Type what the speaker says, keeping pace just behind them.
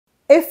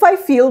if I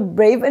feel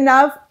brave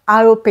enough,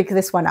 I will pick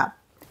this one up.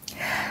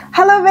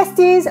 Hello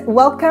besties,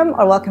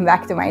 welcome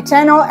back to my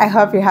channel. I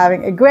hope you're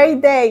having a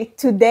great day.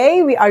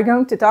 Today we are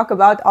going to talk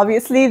about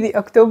obviously the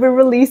October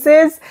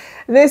releases.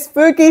 The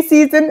spooky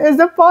season is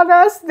upon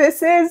us.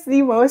 This is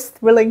the most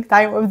thrilling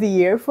time of the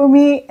year for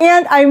me,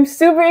 and I'm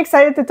super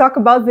excited to talk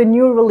about the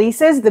new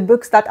releases, the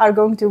books that are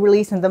going to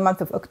release in the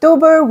month of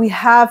October. We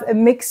have a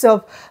mix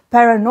of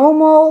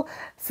paranormal,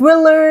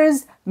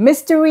 thrillers,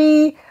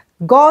 mystery,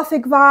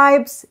 Gothic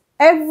vibes,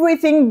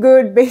 everything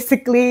good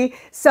basically.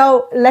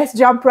 So let's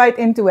jump right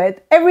into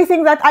it.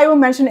 Everything that I will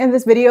mention in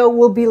this video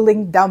will be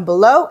linked down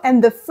below,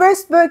 and the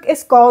first book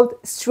is called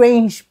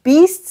Strange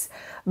Beasts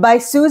by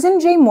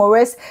Susan J.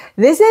 Morris.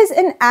 This is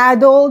an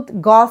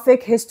adult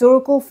Gothic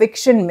historical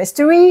fiction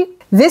mystery.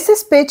 This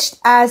is pitched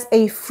as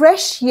a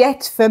fresh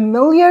yet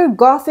familiar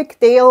Gothic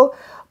tale,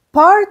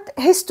 part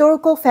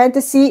historical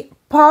fantasy,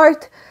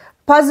 part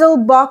puzzle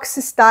box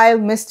style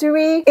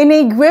mystery, in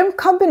a grim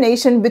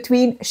combination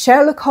between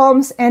Sherlock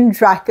Holmes and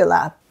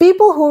Dracula.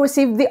 People who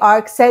received the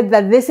ARC said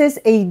that this is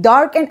a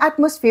dark and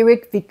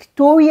atmospheric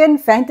Victorian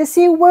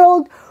fantasy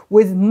world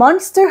with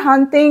monster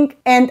hunting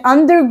and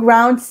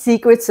underground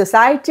secret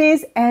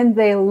societies, and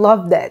they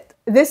loved it.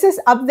 This is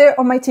up there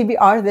on my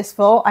TBR this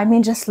fall. I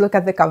mean, just look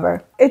at the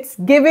cover. It's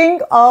giving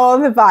all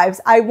the vibes.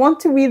 I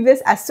want to read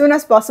this as soon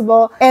as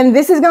possible, and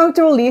this is going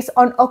to release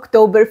on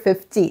October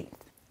 15th.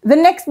 The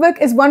next book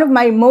is one of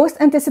my most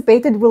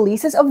anticipated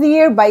releases of the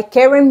year by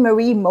Karen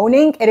Marie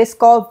Moning. It is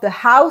called The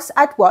House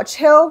at Watch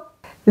Hill.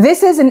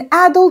 This is an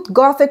adult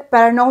Gothic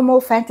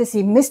paranormal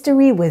fantasy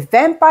mystery with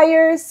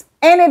vampires,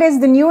 and it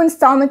is the new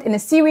installment in a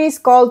series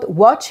called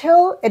Watch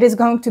Hill. It is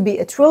going to be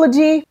a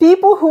trilogy.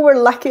 People who were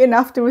lucky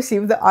enough to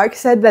receive the ARC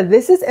said that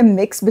this is a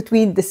mix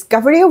between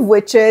discovery of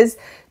witches,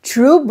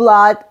 True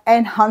Blood,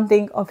 and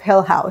Hunting of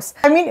Hill House.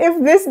 I mean,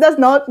 if this does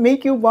not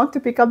make you want to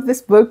pick up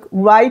this book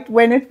right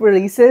when it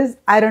releases,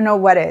 I don't know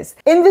what is.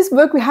 In this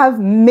book, we have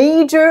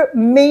major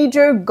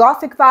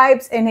Gothic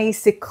vibes in a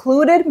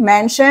secluded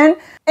mansion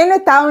in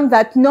a town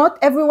that not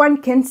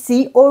everyone can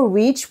see or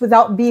reach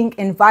without being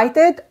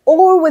invited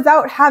or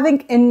without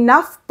having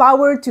enough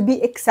power to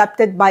be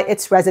accepted by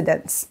its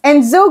residents.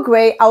 And Zoe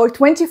Gray, our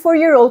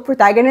 24-year-old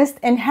protagonist,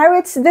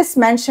 inherits this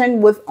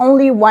mansion with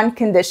only one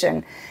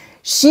condition.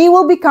 She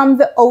will become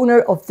the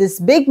owner of this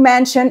big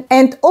mansion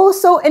and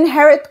also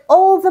inherit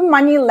all the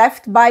money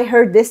left by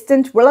her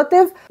distant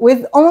relative,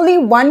 with only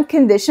one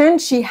condition: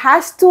 she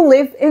has to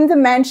live in the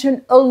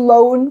mansion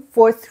alone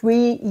for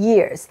 3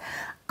 years.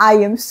 I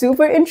am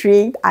super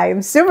intrigued. I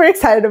am super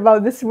excited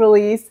about this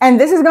release, and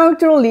this is going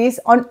to release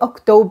on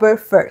October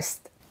 1st.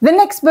 The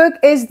next book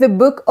is The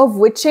Book of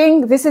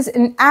Witching. This is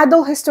an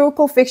adult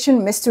historical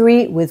fiction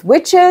mystery with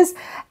witches,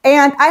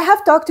 and I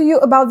have talked to you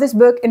about this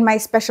book in my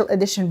special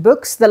edition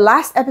books. The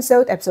last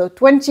episode, episode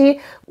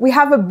 20, we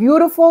have a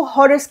beautiful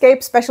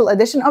Horrorscape special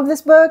edition of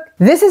this book.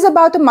 This is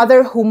about a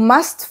mother who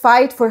must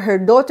fight for her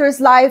daughter's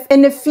life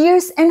in a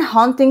fierce and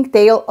haunting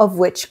tale of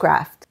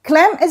witchcraft.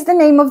 Clem is the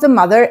name of the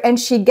mother, and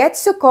she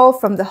gets a call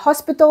from the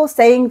hospital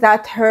saying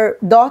that her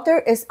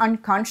daughter is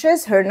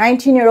unconscious, her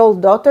 19-year-old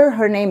daughter.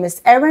 Her name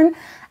is Erin,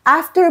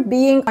 after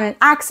being on an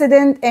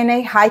accident in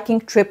a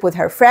hiking trip with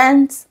her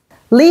friends,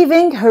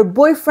 leaving her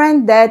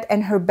boyfriend dead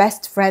and her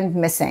best friend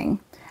missing.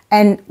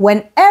 And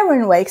when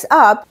Erin wakes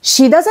up,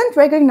 she doesn't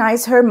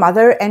recognize her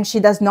mother and she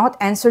does not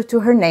answer to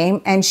her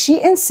name, and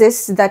she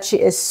insists that she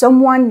is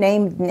someone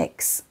named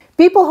Nyx.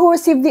 People who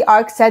received the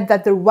ARC said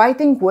that the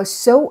writing was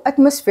so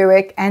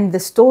atmospheric and the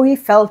story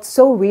felt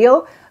so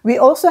real. We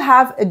also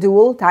have a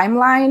dual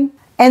timeline,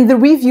 and the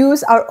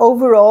reviews are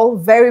overall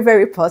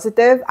very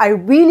positive. I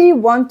really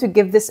want to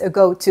give this a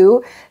go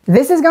too.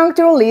 This is going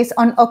to release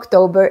on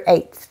October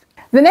 8th.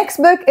 The next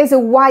book is a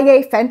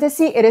YA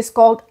fantasy. It is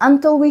called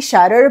Until We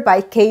Shatter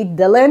by Kate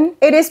Dillon.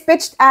 It is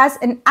pitched as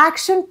an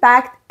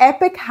action-packed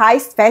epic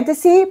heist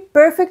fantasy,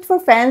 perfect for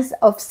fans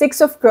of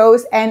Six of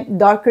Crows and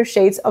darker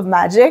shades of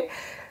magic.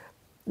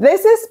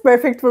 This is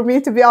perfect for me,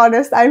 to be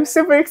honest. I'm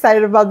super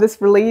excited about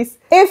this release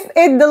if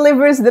it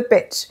delivers the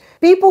pitch.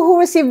 People who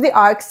received the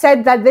ARC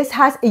said that this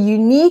has a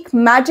unique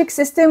magic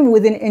system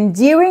with an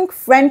endearing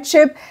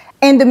friendship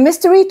and a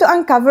mystery to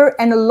uncover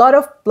and a lot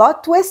of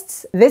plot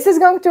twists. This is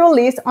going to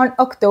release on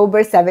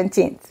October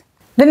 17th.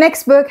 The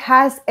next book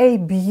has a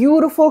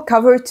beautiful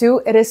cover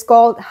too. It is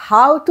called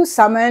How to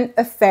Summon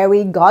a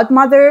Fairy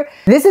Godmother.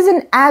 This is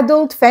an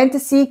adult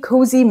fantasy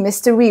cozy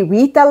mystery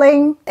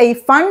retelling, a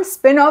fun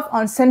spin-off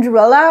on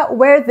Cinderella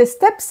where the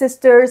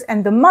stepsisters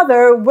and the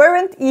mother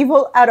weren't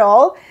evil at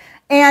all.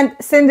 And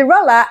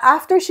Cinderella,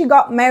 after she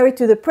got married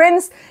to the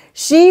prince,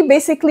 she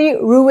basically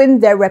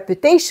ruined their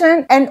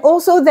reputation, and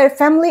also their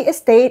family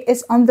estate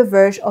is on the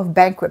verge of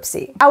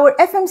bankruptcy. Our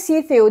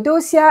FMC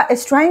Theodosia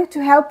is trying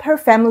to help her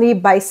family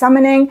by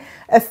summoning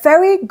a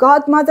fairy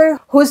godmother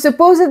who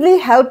supposedly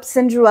helped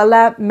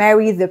Cinderella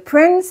marry the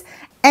prince,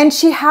 and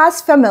she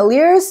has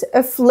familiars,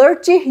 a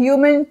flirty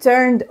human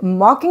turned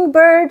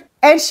mockingbird,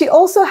 and she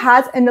also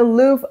has an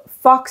aloof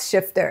fox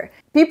shifter.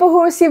 People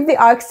who received the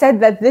arc said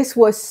that this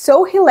was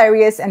so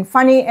hilarious and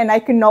funny, and I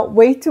cannot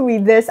wait to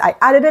read this. I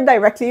added it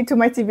directly to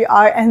my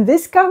TBR, and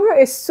this cover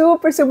is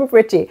super, super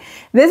pretty.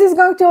 This is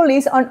going to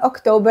release on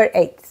October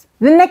 8th.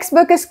 The next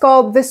book is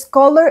called The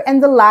Scholar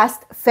and the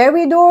Last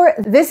Fairy Door.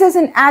 This is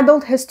an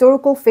adult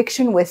historical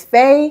fiction with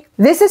fae.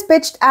 This is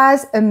pitched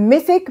as a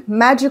mythic,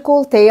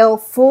 magical tale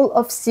full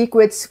of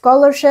secret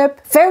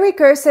scholarship, fairy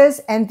curses,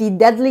 and the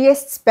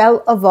deadliest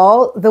spell of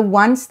all, the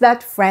ones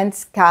that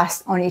friends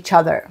cast on each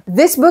other.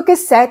 This book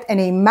is set in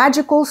a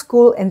magical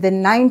school in the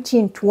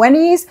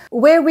 1920s,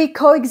 where we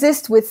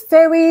coexist with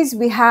fairies.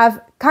 We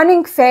have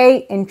cunning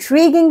fae,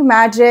 intriguing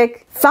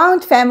magic,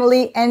 found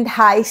family, and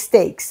high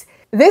stakes.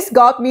 This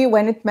got me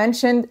when it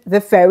mentioned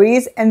the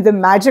fairies and the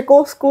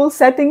magical school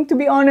setting, to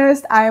be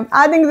honest. I am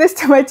adding this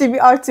to my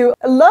TBR too.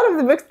 A lot of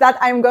the books that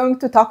I'm going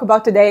to talk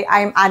about today,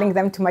 I am adding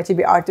them to my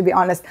TBR, to be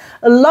honest.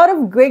 A lot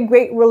of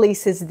great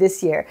releases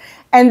this year.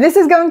 And this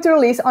is going to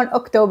release on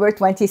October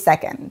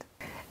 22nd.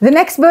 The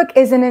next book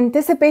is an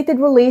anticipated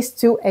release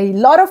to a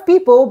lot of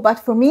people, but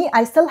for me,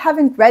 I still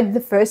haven't read the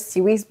first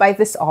series by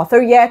this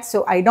author yet,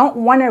 so I don't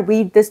want to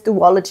read this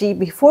duology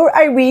before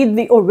I read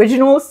the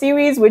original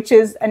series, which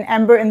is An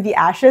Ember in the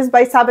Ashes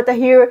by Sabaa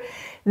Tahir.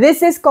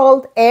 This is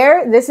called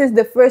Air. This is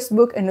the first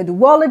book in a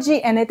duology,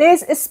 and it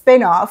is a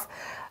spin-off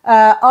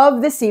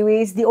of the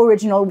series, the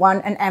original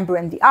one, An Ember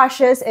in the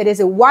Ashes. It is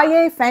a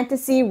YA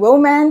fantasy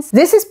romance.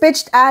 This is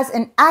pitched as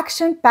an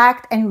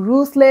action-packed and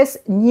ruthless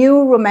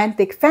new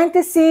romantic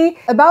fantasy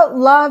about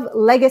love,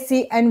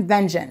 legacy, and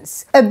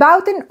vengeance.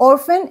 About an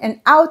orphan,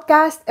 an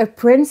outcast, a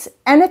prince,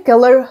 and a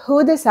killer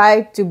who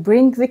decide to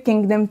bring the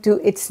kingdom to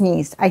its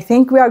knees. I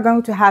think we are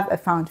going to have a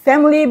found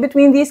family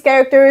between these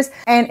characters,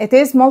 and it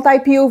is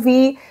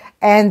multi-POV,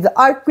 and the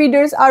ARC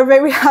readers are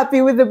very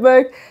happy with the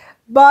book,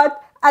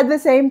 but at the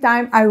same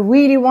time, I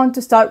really want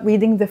to start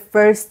reading the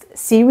first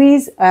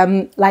series,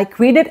 like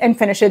read it and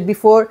finish it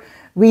before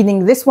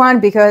reading this one,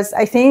 because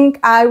I think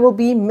I will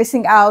be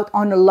missing out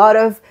on a lot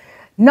of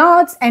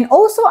nods, and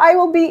also I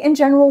will be in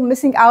general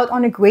missing out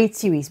on a great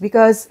series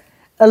because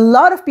a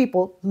lot of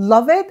people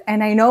love it,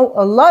 and I know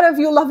a lot of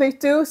you love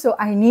it too, so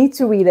I need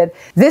to read it.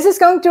 This is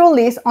going to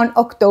release on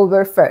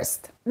October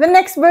 1st. The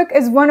next book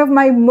is one of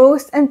my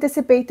most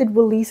anticipated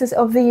releases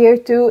of the year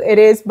too. It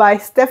is by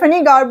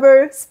Stephanie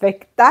Garber,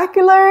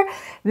 Spectacular.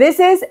 This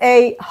is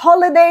a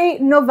holiday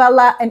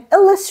novella, an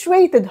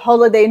illustrated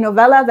holiday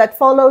novella that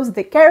follows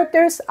the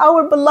characters,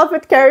 our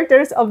beloved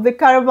characters of the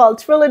Caraval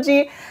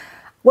trilogy.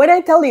 When I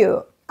tell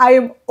you, I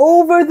am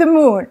over the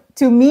moon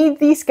to meet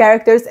these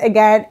characters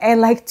again and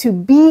like to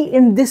be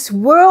in this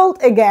world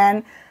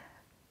again.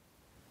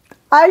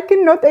 I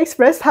cannot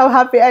express how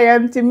happy I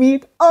am to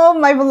meet all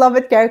my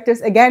beloved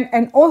characters again,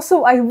 and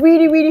also I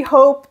really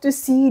hope to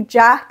see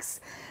Jax,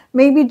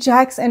 maybe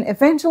Jax and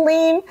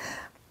Evangeline.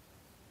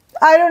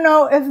 I don't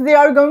know if they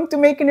are going to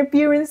make an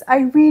appearance.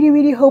 I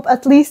really hope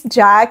at least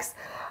Jax.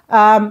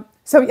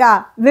 So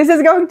yeah, this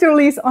is going to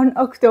release on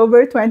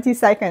October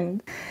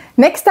 22nd.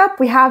 Next up,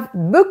 we have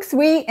book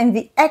 3 in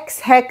the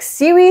X-Hex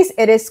series.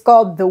 It is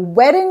called The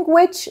Wedding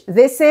Witch.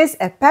 This is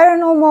a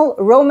paranormal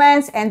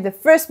romance, and the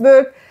first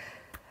book,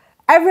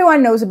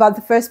 everyone knows about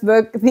the first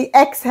book, The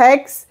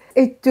X-Hex.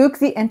 It took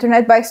the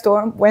internet by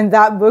storm when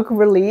that book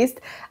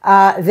released.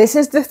 This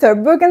is the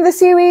third book in the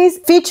series,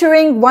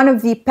 featuring one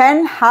of the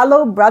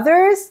Penhallow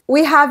brothers.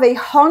 We have a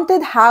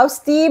haunted house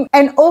theme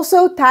and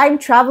also time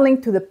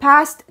traveling to the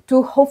past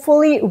to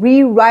hopefully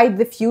rewrite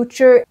the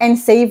future and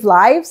save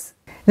lives.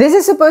 This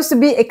is supposed to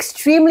be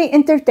extremely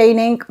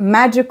entertaining,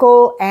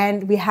 magical,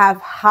 and we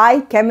have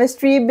high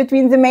chemistry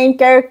between the main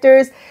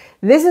characters.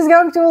 This is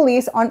going to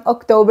release on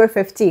October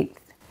 15th.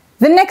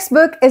 The next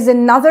book is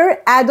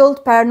another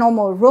adult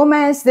paranormal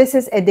romance. This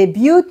is a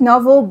debut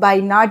novel by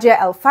Nadia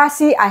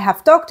El-Fassi. I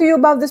have talked to you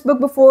about this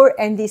book before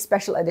and the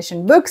special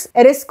edition books.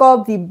 It is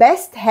called The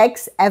Best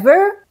Hex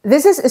Ever.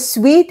 This is a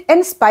sweet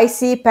and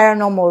spicy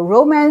paranormal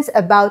romance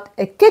about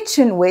a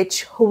kitchen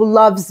witch who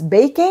loves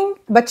baking,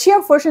 but she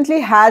unfortunately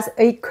has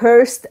a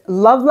cursed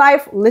love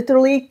life,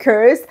 literally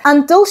cursed,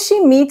 until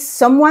she meets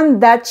someone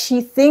that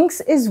she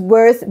thinks is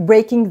worth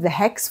breaking the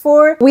hex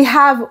for. We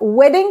have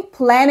wedding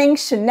planning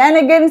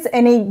shenanigans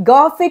in a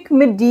Gothic,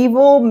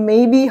 medieval,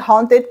 maybe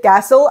haunted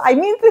castle. I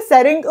mean, the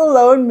setting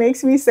alone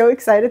makes me so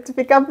excited to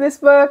pick up this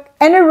book.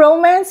 And a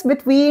romance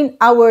between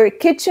our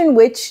kitchen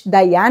witch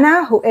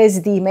Diana, who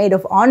is the maid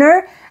of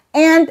honor,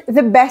 and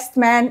the best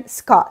man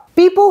Scott.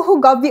 People who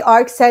got the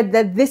arc said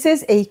that this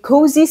is a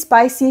cozy,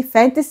 spicy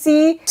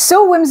fantasy,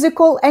 so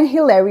whimsical and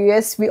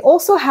hilarious. We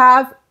also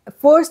have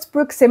forced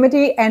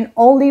proximity and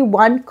only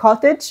one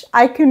cottage.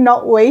 I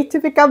cannot wait to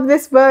pick up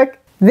this book.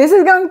 This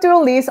is going to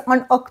release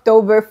on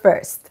October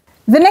 1st.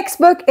 The next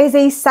book is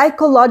a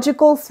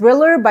psychological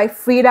thriller by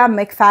Frida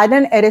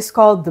McFadden. It is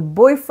called The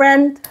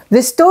Boyfriend.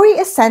 The story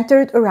is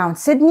centered around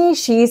Sydney.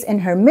 She's in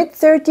her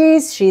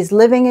mid-30s. She's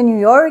living in New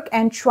York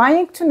and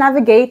trying to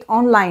navigate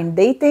online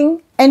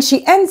dating. and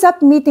she ends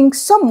up meeting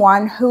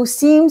someone who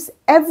seems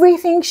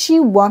everything she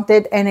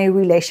wanted in a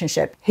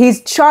relationship.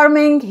 He's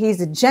charming,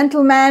 he's a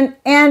gentleman,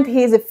 and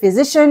he's a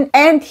physician,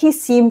 and he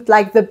seemed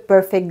like the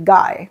perfect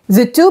guy.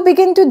 The two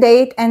begin to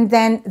date, and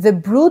then the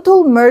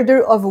brutal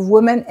murder of a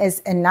woman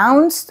is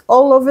announced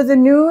all over the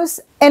news,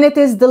 and it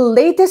is the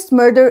latest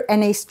murder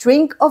in a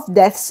string of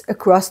deaths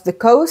across the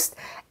coast,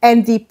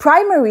 and the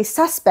primary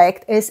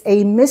suspect is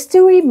a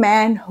mystery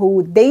man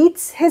who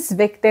dates his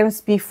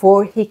victims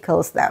before he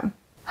kills them.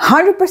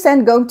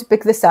 100% going to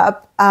pick this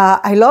up.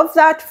 I love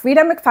that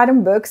Frida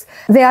McFadden books.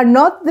 They are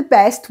not the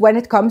best when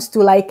it comes to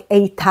like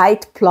a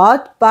tight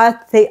plot,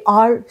 but they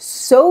are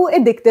so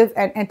addictive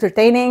and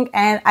entertaining,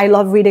 and I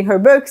love reading her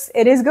books.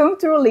 It is going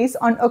to release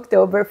on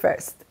October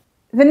 1st.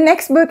 The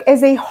next book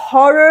is a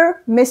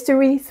horror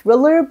mystery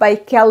thriller by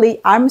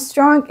Kelly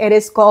Armstrong. It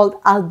is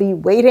called I'll Be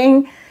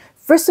Waiting.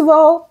 First of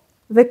all,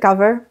 the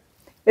cover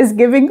is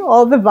giving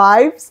all the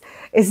vibes.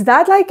 Is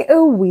that like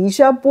a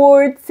Ouija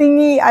board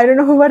thingy? I don't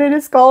know what it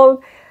is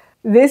called.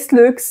 This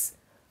looks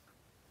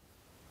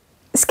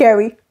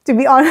scary, to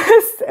be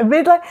honest. A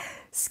bit like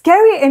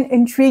scary and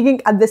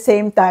intriguing at the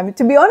same time.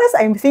 To be honest,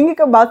 I'm thinking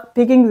about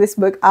picking this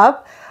book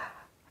up.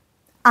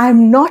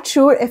 I'm not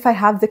sure if I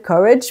have the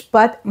courage,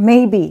 but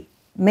maybe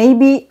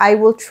I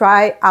will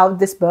try out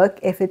this book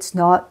if it's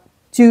not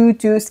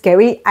too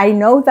scary. I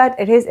know that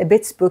it is a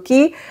bit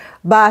spooky,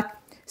 but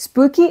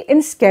spooky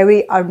and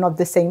scary are not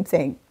the same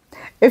thing,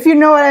 if you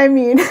know what I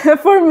mean,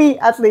 for me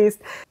at least.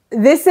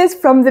 This is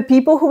from the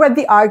people who read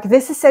the ARC.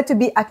 This is said to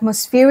be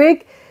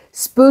atmospheric,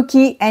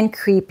 spooky, and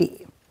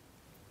creepy.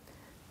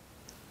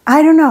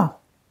 I don't know.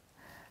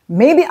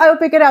 Maybe I'll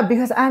pick it up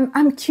because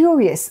I'm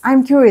curious.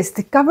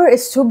 The cover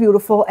is so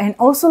beautiful, and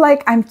also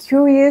like I'm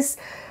curious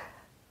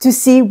to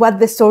see what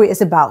the story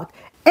is about.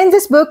 In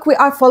this book, we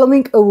are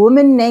following a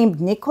woman named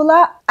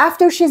Nicola.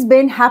 After she's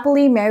been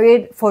happily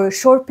married for a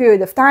short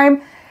period of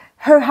time,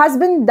 her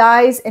husband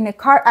dies in a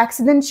car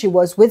accident. She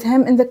was with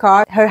him in the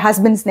car. Her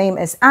husband's name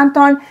is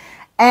Anton.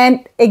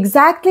 And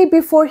exactly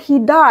before he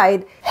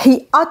died,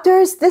 he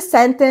utters the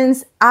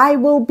sentence, "I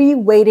will be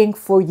waiting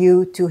for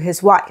you," to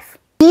his wife.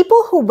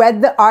 People who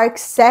read the ARC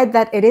said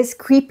that it is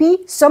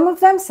creepy. Some of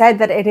them said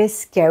that it is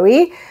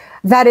scary,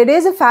 that it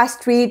is a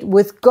fast read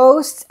with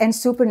ghosts and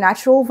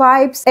supernatural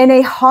vibes in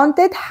a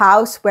haunted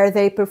house where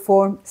they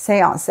perform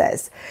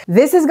seances.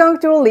 This is going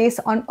to release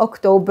on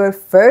October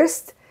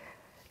 1st.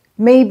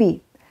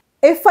 Maybe.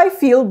 If I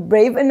feel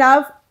brave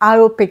enough, I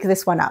will pick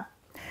this one up.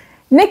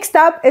 Next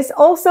up is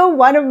also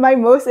one of my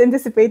most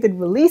anticipated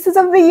releases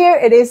of the year.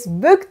 It is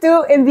book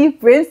 2 in the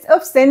Prince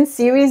of Sin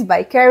series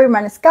by Carrie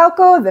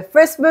Maniscalco, the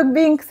first book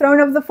being Throne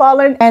of the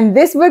Fallen, and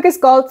this book is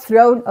called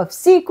Throne of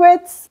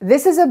Secrets.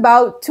 This is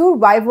about two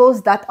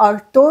rivals that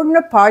are torn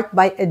apart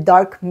by a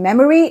dark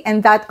memory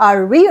and that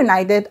are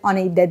reunited on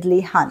a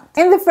deadly hunt.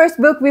 In the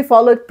first book, we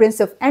followed Prince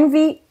of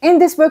Envy. In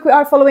this book, we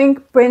are following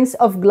Prince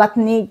of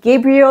Gluttony,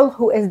 Gabriel,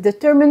 who is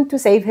determined to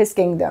save his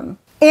kingdom.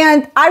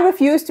 And I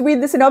refuse to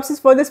read the synopsis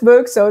for this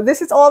book, so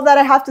this is all that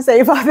I have to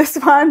say about this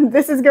one.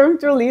 This is going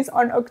to release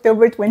on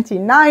October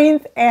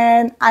 29th,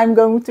 and I'm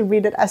going to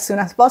read it as soon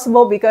as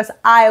possible because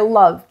I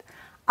loved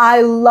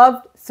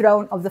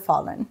Throne of the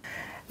Fallen.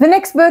 The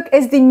next book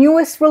is the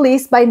newest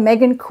release by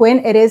Megan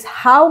Quinn. It is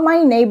How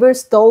My Neighbor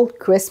Stole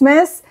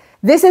Christmas.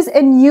 This is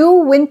a new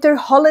winter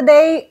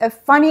holiday, a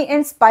funny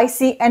and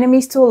spicy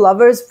enemies to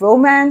lovers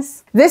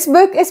romance. This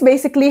book is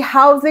basically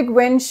How the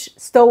Grinch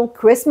Stole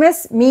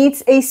Christmas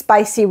meets a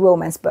spicy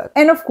romance book.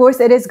 And of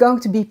course, it is going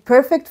to be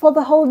perfect for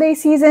the holiday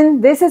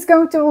season. This is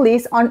going to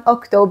release on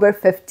October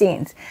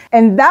 15th.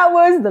 And that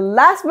was the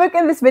last book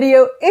in this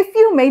video. If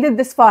you made it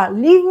this far,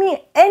 leave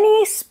me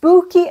any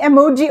spooky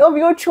emoji of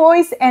your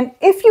choice. And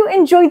if you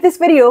enjoyed this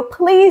video,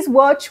 please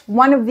watch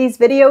one of these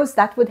videos.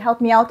 That would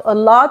help me out a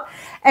lot.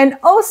 And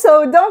also,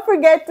 don't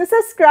forget to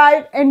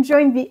subscribe and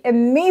join the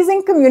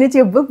amazing community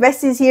of book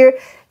besties here.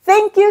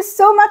 Thank you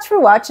so much for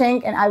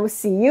watching, and I will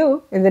see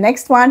you in the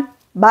next one.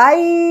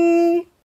 Bye!